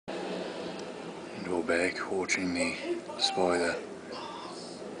and all back watching the spider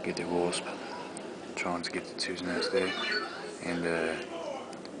get the wasp, trying to get to his nest there. And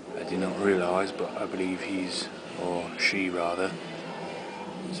I did not realise, but I believe he's, or she rather,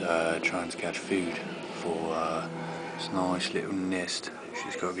 is trying to catch food for this nice little nest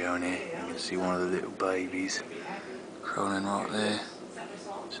she's got going here. You can see one of the little babies crawling right there.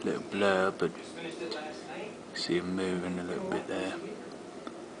 It's a little blur, but you see him moving a little bit there.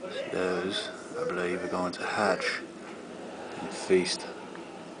 So those, I believe, are going to hatch and feast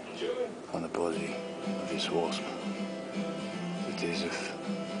on the body of this wasp. It is if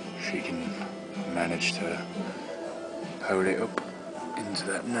she can manage to hold it up into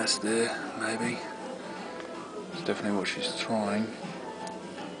that nest there, maybe. It's definitely what she's trying.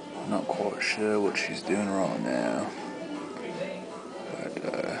 I'm not quite sure what she's doing right now, but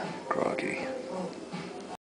crikey.